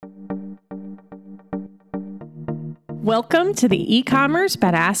Welcome to the E-commerce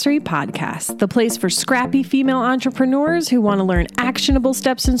Badassery Podcast, the place for scrappy female entrepreneurs who want to learn actionable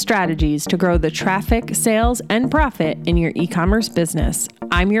steps and strategies to grow the traffic, sales, and profit in your e-commerce business.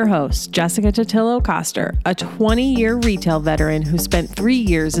 I'm your host, Jessica Totillo-Coster, a 20-year retail veteran who spent 3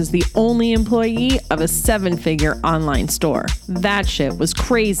 years as the only employee of a 7-figure online store. That shit was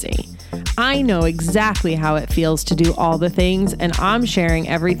crazy. I know exactly how it feels to do all the things, and I'm sharing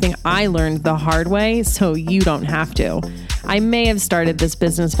everything I learned the hard way so you don't have to. I may have started this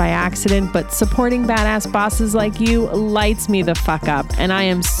business by accident, but supporting badass bosses like you lights me the fuck up, and I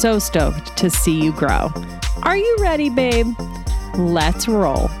am so stoked to see you grow. Are you ready, babe? Let's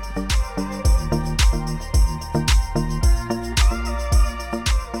roll.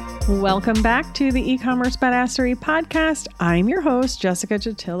 Welcome back to the E-commerce Badassery Podcast. I'm your host, Jessica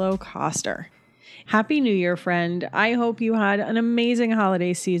Totillo-Coster. Happy New Year, friend. I hope you had an amazing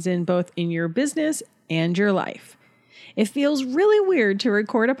holiday season, both in your business and your life. It feels really weird to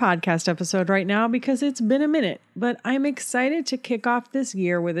record a podcast episode right now because it's been a minute, but I'm excited to kick off this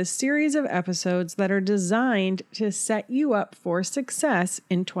year with a series of episodes that are designed to set you up for success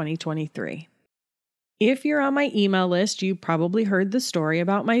in 2023. If you're on my email list, you probably heard the story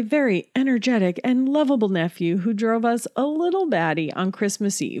about my very energetic and lovable nephew who drove us a little batty on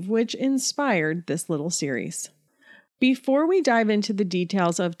Christmas Eve, which inspired this little series. Before we dive into the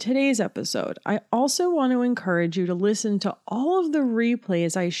details of today's episode, I also want to encourage you to listen to all of the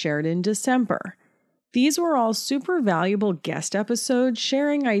replays I shared in December. These were all super valuable guest episodes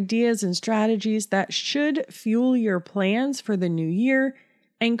sharing ideas and strategies that should fuel your plans for the new year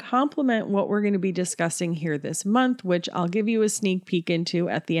and complement what we're going to be discussing here this month, which I'll give you a sneak peek into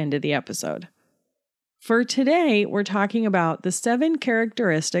at the end of the episode. For today, we're talking about the 7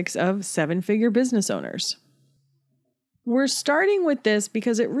 characteristics of 7-figure business owners. We're starting with this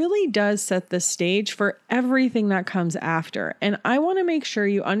because it really does set the stage for everything that comes after, and I want to make sure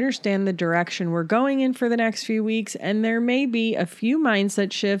you understand the direction we're going in for the next few weeks, and there may be a few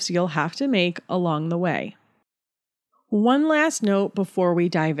mindset shifts you'll have to make along the way. One last note before we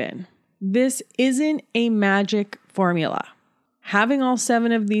dive in. This isn't a magic formula. Having all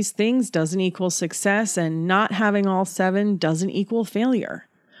 7 of these things doesn't equal success, and not having all 7 doesn't equal failure.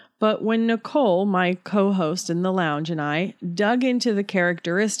 But when Nicole, my co-host in the lounge, and I dug into the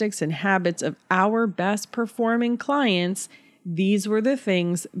characteristics and habits of our best performing clients, these were the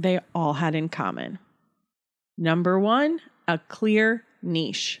things they all had in common. Number 1, a clear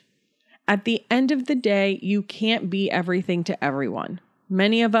niche. At the end of the day, you can't be everything to everyone.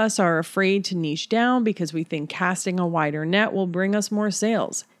 Many of us are afraid to niche down because we think casting a wider net will bring us more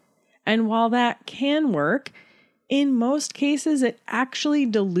sales. And while that can work, in most cases, it actually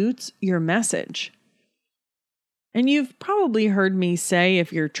dilutes your message. And you've probably heard me say,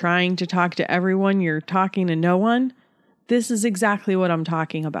 if you're trying to talk to everyone, you're talking to no one. This is exactly what I'm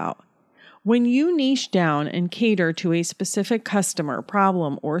talking about. When you niche down and cater to a specific customer,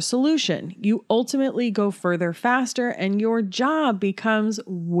 problem, or solution, you ultimately go further faster and your job becomes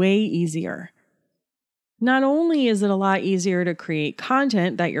way easier. Not only is it a lot easier to create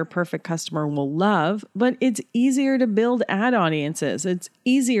content that your perfect customer will love, but it's easier to build ad audiences. It's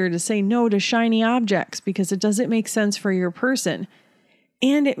easier to say no to shiny objects because it doesn't make sense for your person.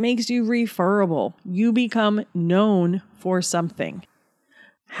 And it makes you referable. You become known for something.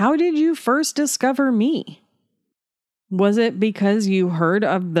 How did you first discover me? Was it because you heard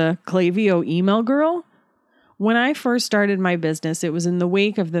of the Klaviyo email girl? When I first started my business, it was in the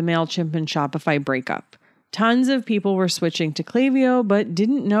wake of the MailChimp and Shopify breakup. Tons of people were switching to Klaviyo but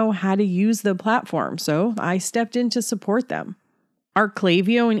didn't know how to use the platform, so I stepped in to support them. Are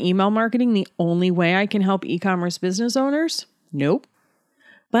Klaviyo and email marketing the only way I can help e-commerce business owners? Nope.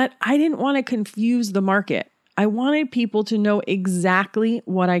 But I didn't want to confuse the market. I wanted people to know exactly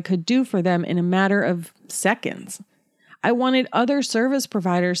what I could do for them in a matter of seconds. I wanted other service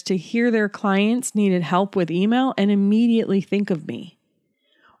providers to hear their clients needed help with email and immediately think of me.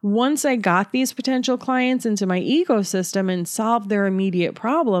 Once I got these potential clients into my ecosystem and solved their immediate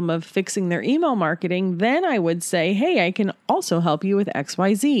problem of fixing their email marketing, then I would say, hey, I can also help you with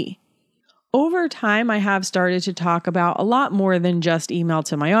XYZ. Over time, I have started to talk about a lot more than just email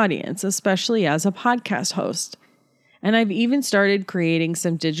to my audience, especially as a podcast host. And I've even started creating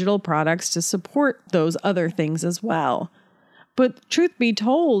some digital products to support those other things as well. But truth be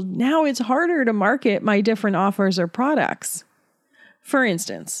told, now it's harder to market my different offers or products. For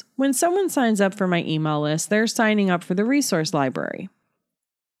instance, when someone signs up for my email list, they're signing up for the resource library.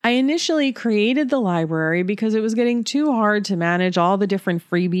 I initially created the library because it was getting too hard to manage all the different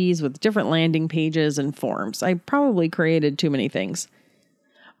freebies with different landing pages and forms. I probably created too many things.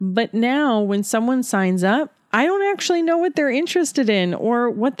 But now when someone signs up, I don't actually know what they're interested in or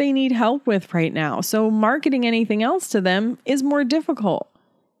what they need help with right now, so marketing anything else to them is more difficult.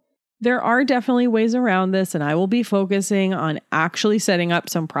 There are definitely ways around this, and I will be focusing on actually setting up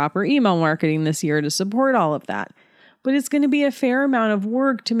some proper email marketing this year to support all of that. But it's going to be a fair amount of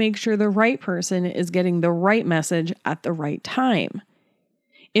work to make sure the right person is getting the right message at the right time.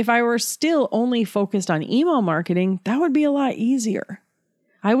 If I were still only focused on email marketing, that would be a lot easier.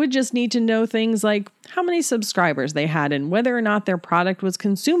 I would just need to know things like how many subscribers they had and whether or not their product was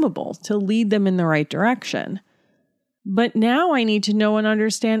consumable to lead them in the right direction. But now I need to know and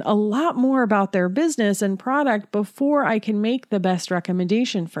understand a lot more about their business and product before I can make the best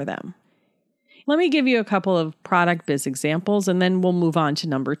recommendation for them. Let me give you a couple of product biz examples and then we'll move on to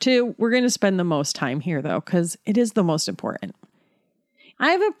number 2. We're going to spend the most time here though, because it is the most important. I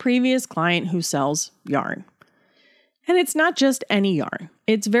have a previous client who sells yarn. And it's not just any yarn.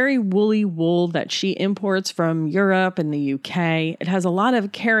 It's very woolly wool that she imports from Europe and the UK. It has a lot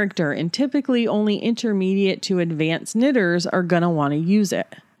of character, and typically only intermediate to advanced knitters are going to want to use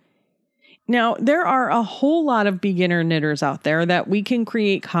it. Now, there are a whole lot of beginner knitters out there that we can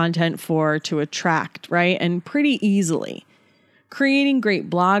create content for to attract, right? And pretty easily. Creating great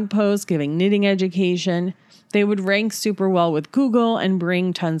blog posts, giving knitting education. They would rank super well with Google and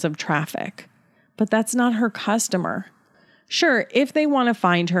bring tons of traffic. But that's not her customer. Sure, if they want to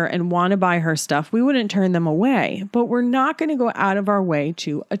find her and want to buy her stuff, we wouldn't turn them away, but we're not going to go out of our way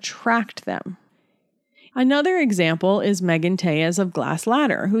to attract them. Another example is Megan Tayez of Glass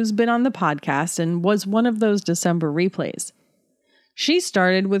Ladder, who's been on the podcast and was one of those December replays. She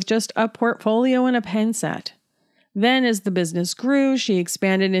started with just a portfolio and a pen set. Then as the business grew, she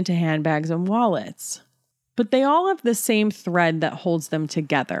expanded into handbags and wallets. But they all have the same thread that holds them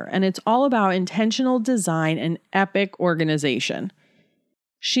together, and it's all about intentional design and epic organization.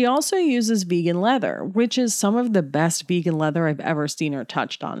 She also uses vegan leather, which is some of the best vegan leather I've ever seen or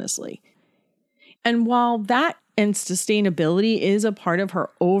touched, honestly. And while that and sustainability is a part of her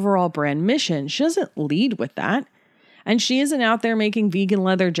overall brand mission, she doesn't lead with that. And she isn't out there making vegan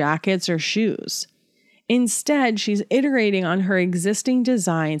leather jackets or shoes. Instead, she's iterating on her existing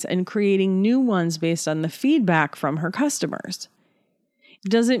designs and creating new ones based on the feedback from her customers.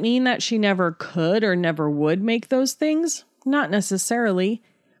 Does it mean that she never could or never would make those things? Not necessarily,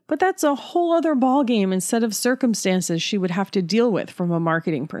 but that's a whole other ballgame and set of circumstances she would have to deal with from a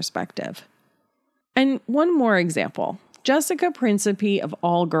marketing perspective. And one more example, Jessica Principe of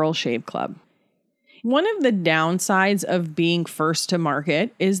All Girl Shave Club. One of the downsides of being first to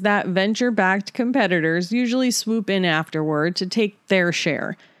market is that venture-backed competitors usually swoop in afterward to take their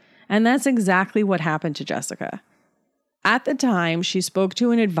share. And that's exactly what happened to Jessica. At the time, she spoke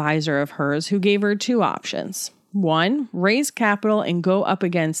to an advisor of hers who gave her 2 options. 1, raise capital and go up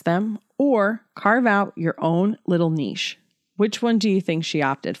against them, or carve out your own little niche. Which one do you think she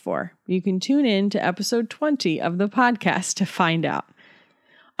opted for? You can tune in to episode 20 of the podcast to find out.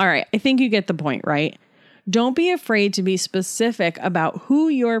 All right, I think you get the point, right? Don't be afraid to be specific about who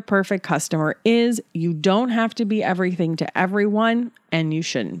your perfect customer is. You don't have to be everything to everyone, and you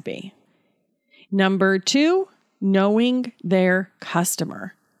shouldn't be. Number 2, knowing their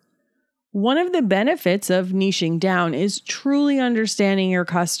customer. One of the benefits of niching down is truly understanding your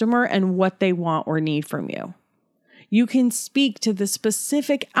customer and what they want or need from you. You can speak to the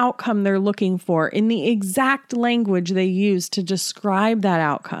specific outcome they're looking for in the exact language they use to describe that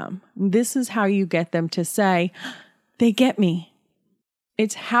outcome. This is how you get them to say, they get me.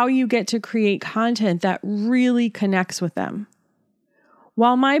 It's how you get to create content that really connects with them.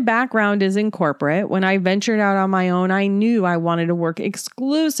 While my background is in corporate, when I ventured out on my own, I knew I wanted to work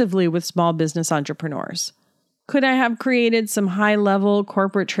exclusively with small business entrepreneurs. Could I have created some high-level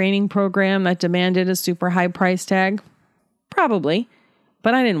corporate training program that demanded a super high price tag? Probably,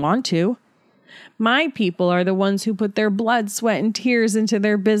 but I didn't want to. My people are the ones who put their blood, sweat, and tears into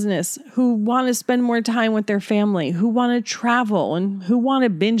their business, who want to spend more time with their family, who want to travel, and who want to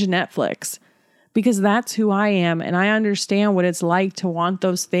binge Netflix. Because that's who I am, and I understand what it's like to want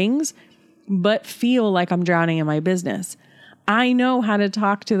those things, but feel like I'm drowning in my business. I know how to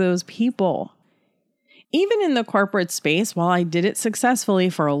talk to those people. Even in the corporate space, while I did it successfully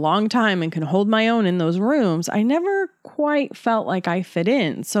for a long time and can hold my own in those rooms, I never quite felt like I fit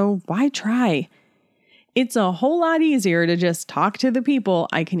in. So why try? It's a whole lot easier to just talk to the people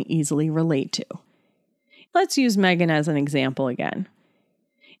I can easily relate to. Let's use Megan as an example again.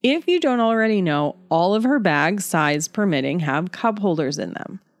 If you don't already know, all of her bags, size permitting, have cup holders in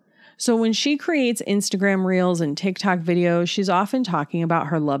them. So when she creates Instagram reels and TikTok videos, she's often talking about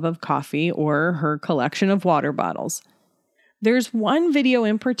her love of coffee or her collection of water bottles. There's one video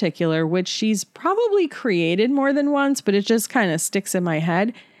in particular, which she's probably created more than once, but it just kind of sticks in my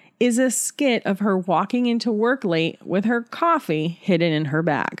head, is a skit of her walking into work late with her coffee hidden in her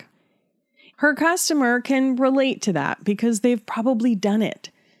bag. Her customer can relate to that because they've probably done it.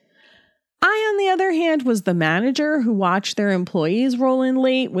 I, on the other hand, was the manager who watched their employees roll in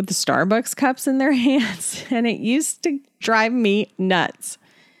late with the Starbucks cups in their hands, and it used to drive me nuts.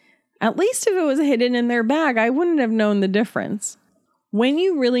 At least if it was hidden in their bag, I wouldn't have known the difference. When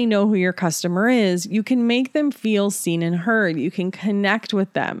you really know who your customer is, you can make them feel seen and heard. You can connect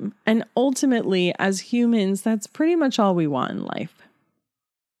with them. And ultimately, as humans, that's pretty much all we want in life.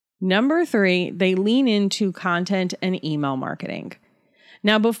 Number 3, they lean into content and email marketing.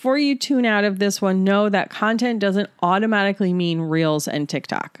 Now, before you tune out of this one, know that content doesn't automatically mean Reels and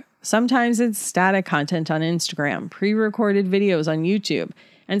TikTok. Sometimes it's static content on Instagram, pre-recorded videos on YouTube,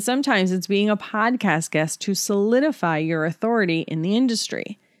 and sometimes it's being a podcast guest to solidify your authority in the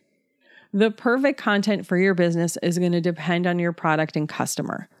industry. The perfect content for your business is going to depend on your product and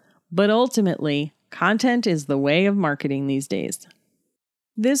customer. But ultimately, content is the way of marketing these days.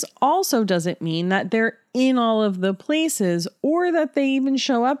 This also doesn't mean that they're in all of the places or that they even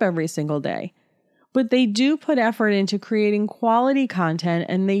show up every single day. But they do put effort into creating quality content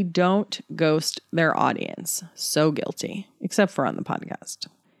and they don't ghost their audience. So guilty, except for on the podcast.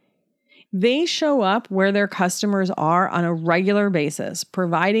 They show up where their customers are on a regular basis,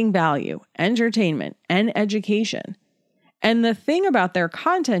 providing value, entertainment, and education. And the thing about their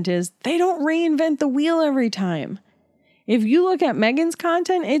content is they don't reinvent the wheel every time. If you look at Megan's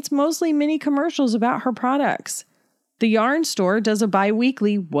content, it's mostly mini commercials about her products. The Yarn Store does a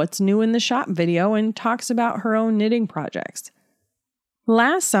bi-weekly What's New in the Shop video and talks about her own knitting projects.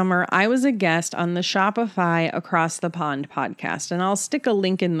 Last summer, I was a guest on the Shopify Across the Pond podcast, and I'll stick a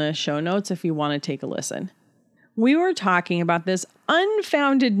link in the show notes if you want to take a listen. We were talking about this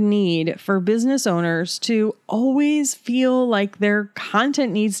unfounded need for business owners to always feel like their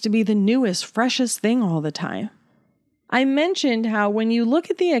content needs to be the newest, freshest thing all the time. I mentioned how when you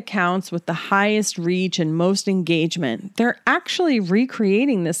look at the accounts with the highest reach and most engagement, they're actually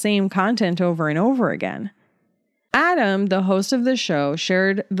recreating the same content over and over again. Adam, the host of the show,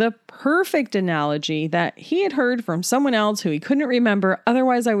 shared the perfect analogy that he had heard from someone else who he couldn't remember,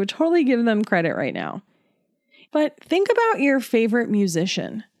 otherwise I would totally give them credit right now. But think about your favorite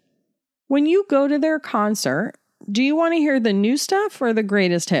musician. When you go to their concert, do you want to hear the new stuff or the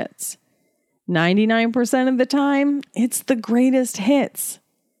greatest hits? 99% of the time, it's the greatest hits.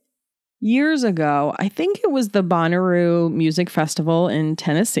 Years ago, I think it was the Bonnaroo Music Festival in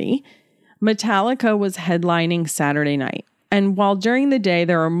Tennessee, Metallica was headlining Saturday night. And while during the day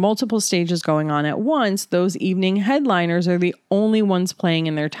there are multiple stages going on at once, those evening headliners are the only ones playing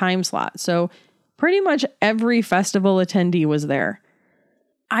in their time slot. So pretty much every festival attendee was there.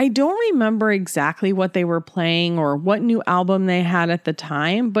 I don't remember exactly what they were playing or what new album they had at the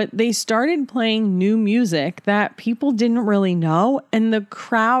time, but they started playing new music that people didn't really know, and the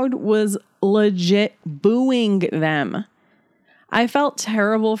crowd was legit booing them. I felt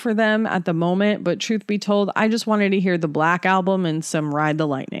terrible for them at the moment, but truth be told, I just wanted to hear the Black Album and some Ride the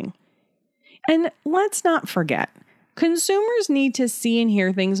Lightning. And let's not forget, consumers need to see and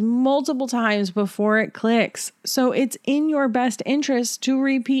hear things multiple times before it clicks, so it's in your best interest to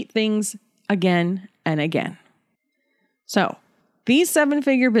repeat things again and again. So, these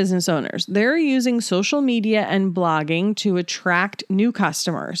 7-figure business owners, they're using social media and blogging to attract new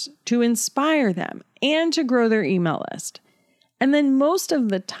customers, to inspire them, and to grow their email list. And then most of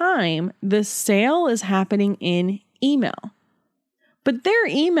the time, the sale is happening in email. But their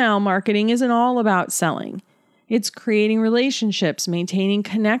email marketing isn't all about selling. It's creating relationships, maintaining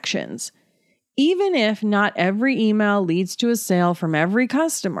connections. Even if not every email leads to a sale from every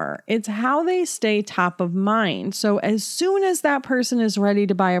customer, it's how they stay top of mind. So as soon as that person is ready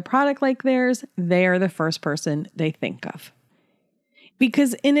to buy a product like theirs, they are the first person they think of.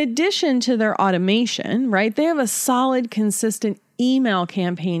 Because in addition to their automation, right, they have a solid, consistent email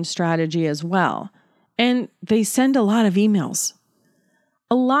campaign strategy as well. And they send a lot of emails.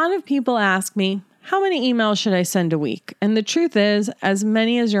 A lot of people ask me, how many emails should I send a week? And the truth is, as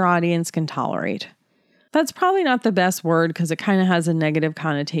many as your audience can tolerate. That's probably not the best word because it kind of has a negative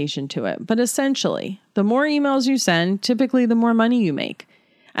connotation to it. But essentially, the more emails you send, typically the more money you make.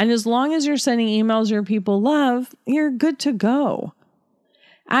 And as long as you're sending emails your people love, you're good to go.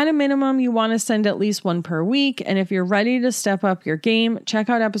 At a minimum, you want to send at least one per week. And if you're ready to step up your game, check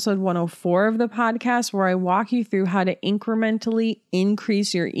out episode 104 of the podcast where I walk you through how to incrementally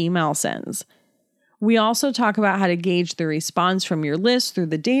increase your email sends. We also talk about how to gauge the response from your list through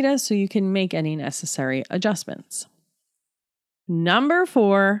the data so you can make any necessary adjustments. Number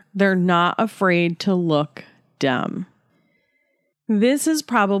 4, they're not afraid to look dumb. This is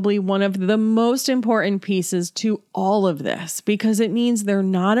probably one of the most important pieces to all of this because it means they're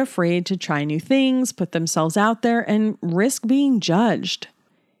not afraid to try new things, put themselves out there, and risk being judged.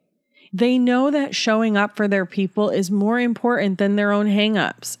 They know that showing up for their people is more important than their own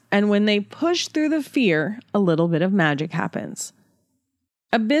hangups, and when they push through the fear, a little bit of magic happens.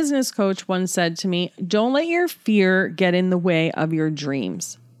 A business coach once said to me, "Don't let your fear get in the way of your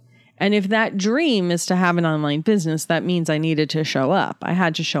dreams." And if that dream is to have an online business, that means I needed to show up. I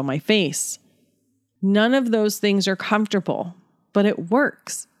had to show my face. None of those things are comfortable, but it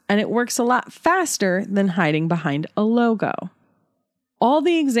works. And it works a lot faster than hiding behind a logo. All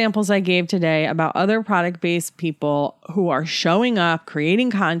the examples I gave today about other product-based people who are showing up, creating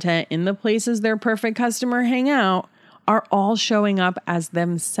content in the places their perfect customer hang out, are all showing up as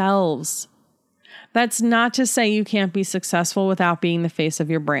themselves. That's not to say you can't be successful without being the face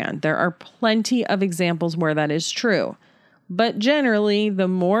of your brand. There are plenty of examples where that is true. But generally, the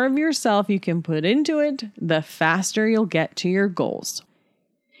more of yourself you can put into it, the faster you'll get to your goals.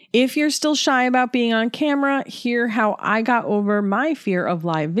 If you're still shy about being on camera, hear how I got over my fear of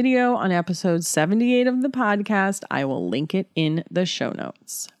live video on episode 78 of the podcast. I will link it in the show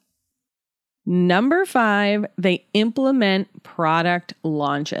notes. Number 5, they implement product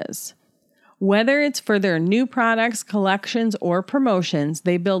launches. Whether it's for their new products, collections, or promotions,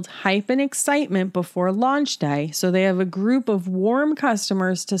 they build hype and excitement before launch day so they have a group of warm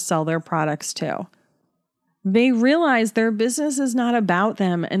customers to sell their products to. They realize their business is not about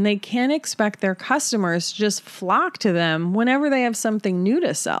them and they can't expect their customers to just flock to them whenever they have something new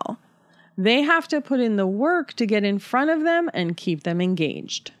to sell. They have to put in the work to get in front of them and keep them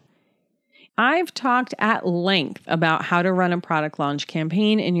engaged. I've talked at length about how to run a product launch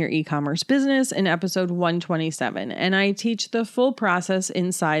campaign in your e-commerce business in episode 127, and I teach the full process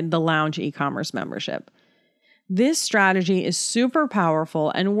inside the Lounge e-commerce membership. This strategy is super powerful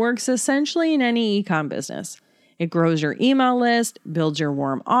and works essentially in any e-com business. It grows your email list, builds your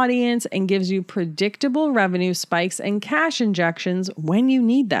warm audience, and gives you predictable revenue spikes and cash injections when you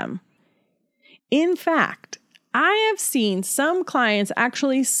need them. In fact, I have seen some clients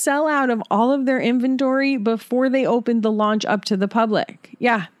actually sell out of all of their inventory before they opened the launch up to the public.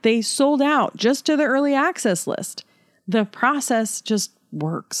 Yeah, they sold out just to the early access list. The process just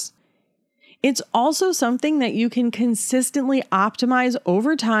works. It's also something that you can consistently optimize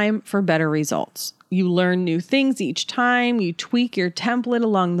over time for better results. You learn new things each time, you tweak your template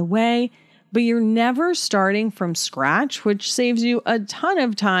along the way, but you're never starting from scratch, which saves you a ton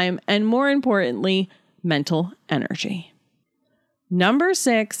of time and, more importantly, mental energy. Number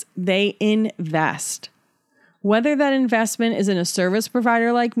 6, they invest. Whether that investment is in a service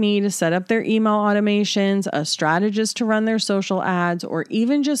provider like me to set up their email automations, a strategist to run their social ads, or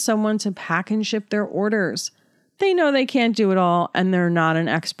even just someone to pack and ship their orders, they know they can't do it all and they're not an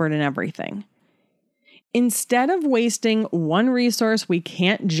expert in everything. Instead of wasting one resource we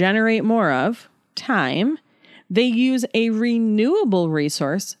can't generate more of, time, they use a renewable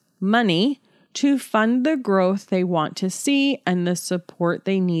resource, money, to fund the growth they want to see and the support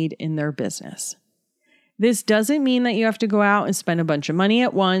they need in their business. This doesn't mean that you have to go out and spend a bunch of money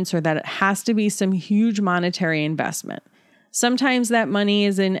at once or that it has to be some huge monetary investment. Sometimes that money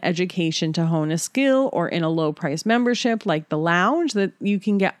is in education to hone a skill or in a low price membership like the Lounge that you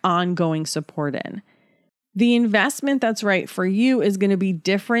can get ongoing support in. The investment that's right for you is going to be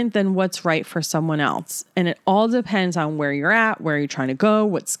different than what's right for someone else. And it all depends on where you're at, where you're trying to go,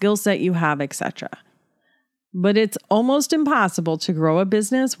 what skill set you have, etc. But it's almost impossible to grow a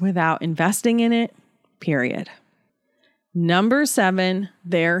business without investing in it, period. Number 7,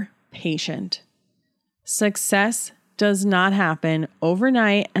 they're patient. Success does not happen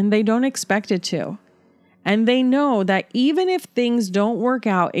overnight and they don't expect it to. And they know that even if things don't work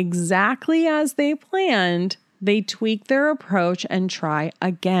out exactly as they planned, they tweak their approach and try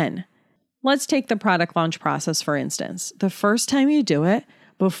again. Let's take the product launch process, for instance. The first time you do it,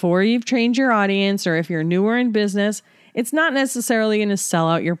 before you've trained your audience, or if you're newer in business, it's not necessarily going to sell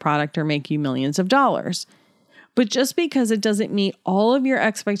out your product or make you millions of dollars. But just because it doesn't meet all of your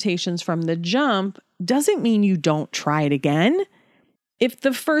expectations from the jump, doesn't mean you don't try it again. If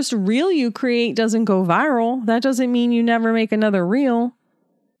the first reel you create doesn't go viral, that doesn't mean you never make another reel.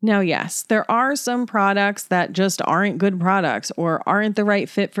 Now, yes, there are some products that just aren't good products or aren't the right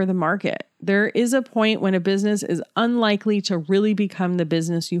fit for the market. There is a point when a business is unlikely to really become the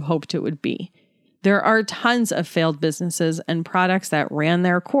business you hoped it would be. There are tons of failed businesses and products that ran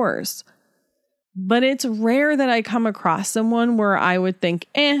their course. But it's rare that I come across someone where I would think,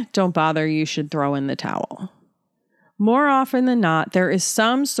 don't bother, you should throw in the towel. More often than not, there is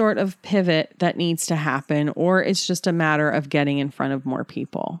some sort of pivot that needs to happen, or it's just a matter of getting in front of more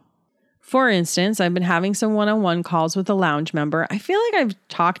people. For instance, I've been having some one-on-one calls with a lounge member. I feel like I've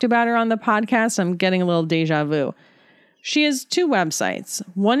talked about her on the podcast. I'm getting a little deja vu. She has 2 websites.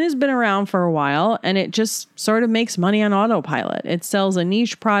 One has been around for a while, and it just sort of makes money on autopilot. It sells a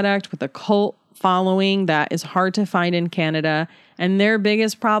niche product with a cult following that is hard to find in Canada, and their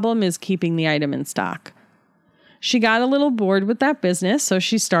biggest problem is keeping the item in stock. She got a little bored with that business, so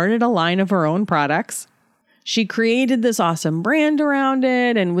she started a line of her own products. She created this awesome brand around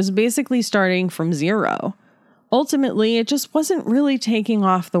it and was basically starting from zero. Ultimately, it just wasn't really taking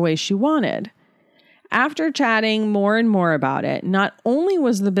off the way she wanted. After chatting more and more about it, not only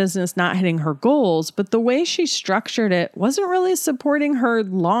was the business not hitting her goals, but the way she structured it wasn't really supporting her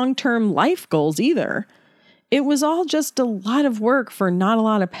long-term life goals either. It was all just a lot of work for not a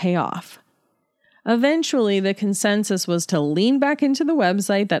lot of payoff. Eventually, the consensus was to lean back into the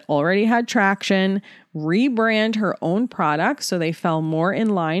website that already had traction, rebrand her own products so they fell more in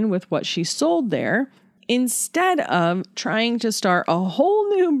line with what she sold there, instead of trying to start a whole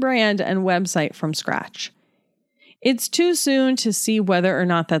new brand and website from scratch. It's too soon to see whether or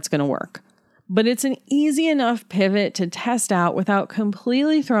not that's going to work, but it's an easy enough pivot to test out without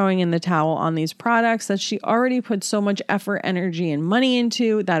completely throwing in the towel on these products that she already put so much effort, energy, and money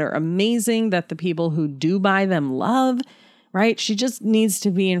into that are amazing, that the people who do buy them love, right? She just needs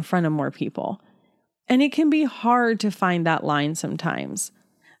to be in front of more people. And it can be hard to find that line sometimes.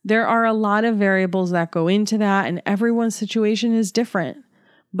 There are a lot of variables that go into that, and everyone's situation is different.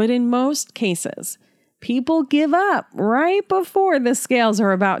 But in most cases, people give up right before the scales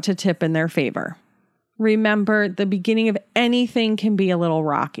are about to tip in their favor. Remember, the beginning of anything can be a little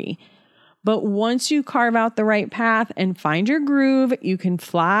rocky. But once you carve out the right path and find your groove, you can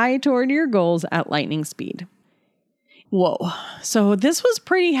fly toward your goals at lightning speed. Whoa. So this was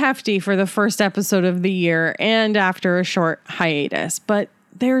pretty hefty for the first episode of the year and after a short hiatus. But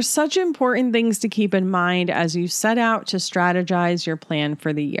there's such important things to keep in mind as you set out to strategize your plan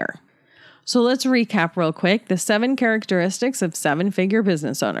for the year. So let's recap real quick the 7 characteristics of 7-figure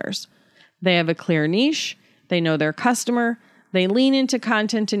business owners. They have a clear niche. They know their customer. They lean into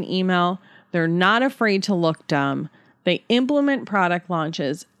content and email. They're not afraid to look dumb. They implement product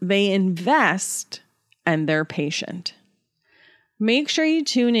launches. They invest, and they're patient. Make sure you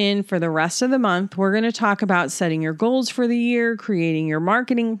tune in for the rest of the month. We're going to talk about setting your goals for the year, creating your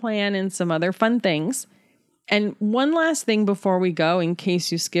marketing plan, and some other fun things. And one last thing before we go, in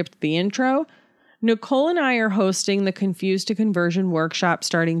case you skipped the intro, Nicole and I are hosting the Confused to Conversion workshop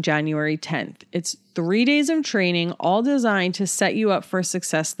starting January 10th. It's 3 days of training, all designed to set you up for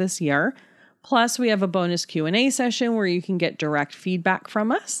success this year. Plus, we have a bonus Q&A session where you can get direct feedback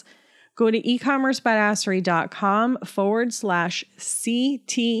from us. Go to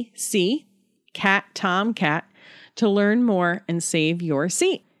ecommercebadassery.com/CTC, cat, Tom, cat, to learn more and save your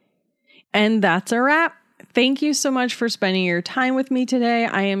seat. And that's a wrap. Thank you so much for spending your time with me today.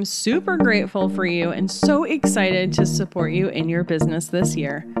 I am super grateful for you and so excited to support you in your business this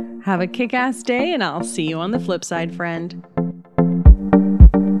year. Have a kick-ass day, and I'll see you on the flip side, friend.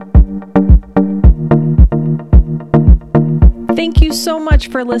 Thank you so much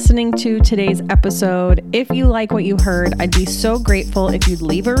for listening to today's episode. If you like what you heard, I'd be so grateful if you'd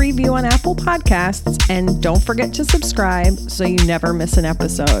leave a review on Apple Podcasts, and don't forget to subscribe so you never miss an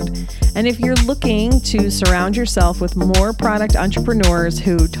episode. And if you're looking to surround yourself with more product entrepreneurs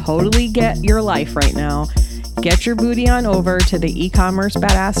who totally get your life right now, get your booty on over to the E-commerce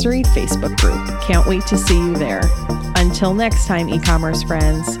Badassery Facebook group. Can't wait to see you there. Until next time, e-commerce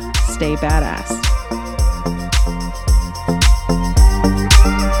friends, stay badass.